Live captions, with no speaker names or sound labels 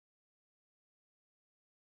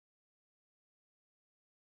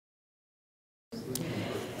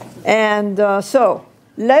And so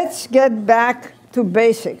let's get back to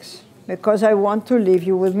basics, because I want to leave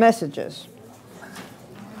you with messages.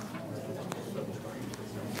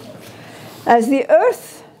 As the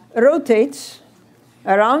Earth rotates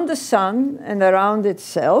around the sun and around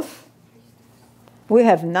itself, we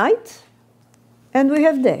have night and we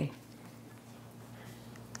have day.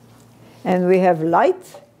 And we have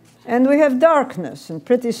light and we have darkness. And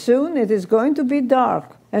pretty soon it is going to be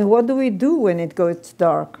dark. And what do we do when it gets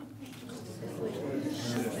dark?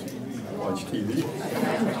 Watch TV.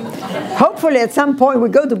 Hopefully at some point we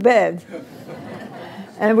go to bed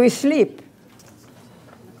and we sleep.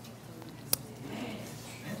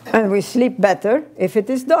 And we sleep better if it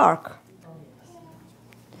is dark.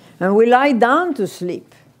 And we lie down to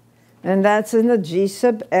sleep. And that's in the G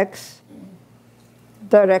sub x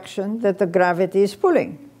direction that the gravity is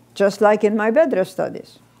pulling, just like in my bed rest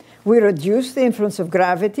studies. We reduce the influence of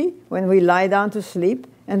gravity when we lie down to sleep,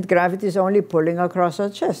 and gravity is only pulling across our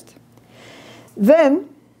chest. Then,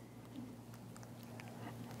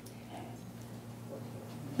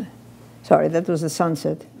 sorry, that was the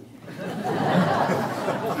sunset.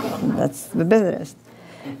 That's the bed rest.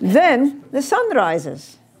 Then the sun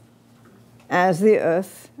rises as the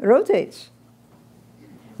Earth rotates.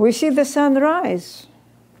 We see the sun rise.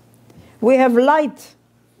 We have light.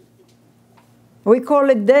 We call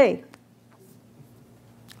it day.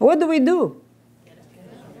 What do we do?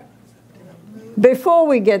 Before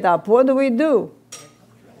we get up, what do we do?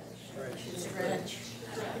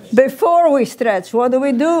 Before we stretch, what do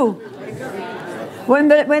we do?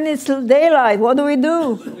 When it's daylight, what do we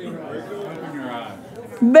do?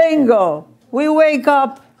 Bingo! We wake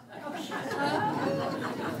up.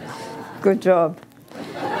 Good job.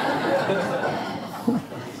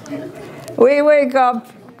 We wake up.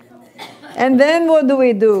 And then what do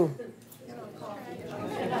we do?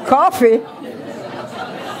 Coffee?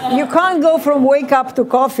 You can't go from wake up to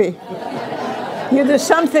coffee. You do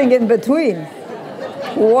something in between.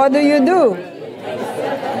 What do you do?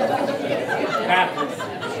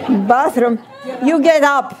 Bathroom. You get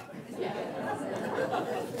up.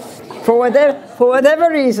 For whatever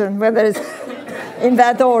reason, whether it's in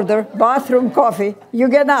that order, bathroom, coffee, you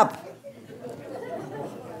get up.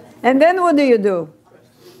 And then what do? You go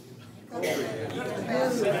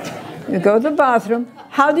to the bathroom.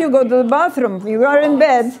 How do you go to the bathroom? You are in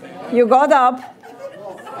bed. You got up.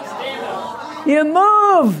 You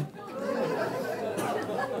move.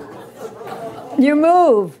 You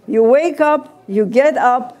move. You wake up. You get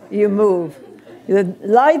up. You move. The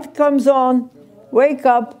light comes on. Wake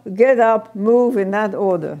up, get up, move in that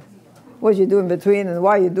order. What you do in between and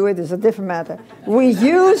why you do it is a different matter. We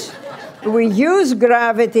use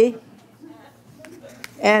gravity,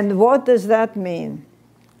 and what does that mean?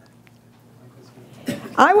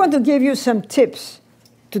 I want to give you some tips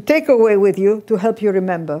to take away with you to help you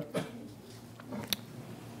remember.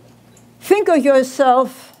 Think of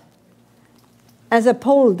yourself as a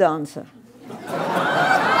pole dancer.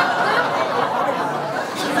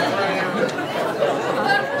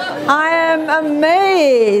 I am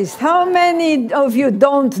amazed how many of you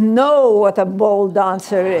don't know what a pole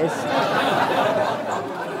dancer is.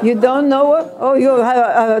 You don't know it? Oh, you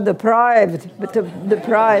have a deprived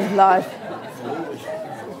life.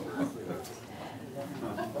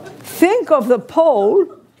 Think of the pole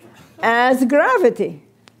as gravity,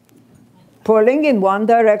 pulling in one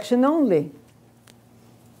direction only.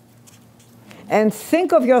 And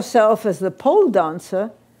think of yourself as the pole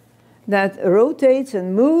dancer that rotates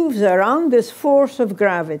and moves around this force of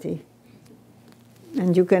gravity.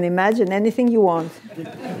 And you can imagine anything you want.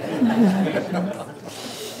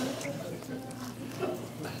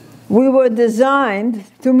 We were designed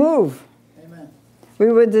to move. Amen. We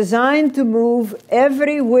were designed to move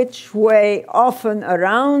every which way, often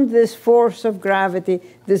around this force of gravity,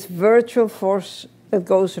 this virtual force that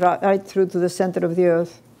goes right through to the center of the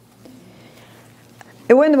Earth.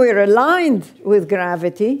 And when we're aligned with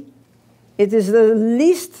gravity, it is the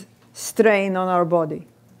least strain on our body.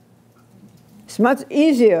 It's much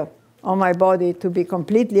easier on my body to be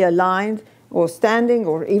completely aligned or standing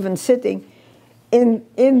or even sitting in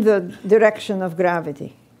the direction of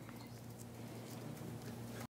gravity.